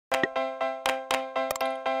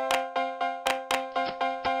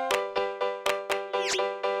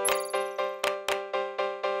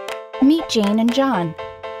Meet Jane and John.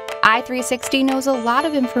 i360 knows a lot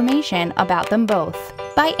of information about them both.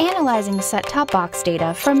 By analyzing set-top box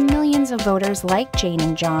data from millions of voters like Jane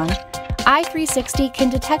and John, i360 can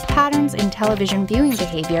detect patterns in television viewing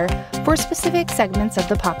behavior for specific segments of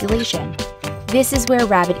the population. This is where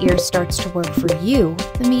RabbitEars starts to work for you,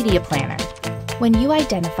 the media planner. When you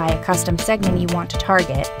identify a custom segment you want to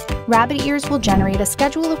target, RabbitEars will generate a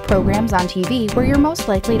schedule of programs on TV where you're most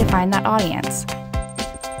likely to find that audience.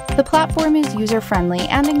 The platform is user-friendly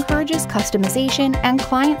and encourages customization and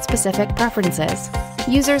client-specific preferences.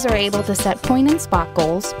 Users are able to set point and spot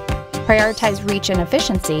goals, prioritize reach and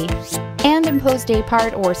efficiency, and impose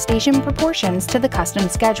daypart or station proportions to the custom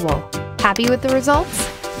schedule. Happy with the results?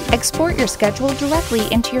 Export your schedule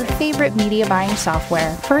directly into your favorite media buying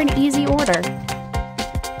software for an easy order.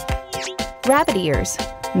 RabbitEars.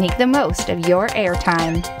 Make the most of your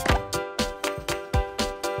airtime.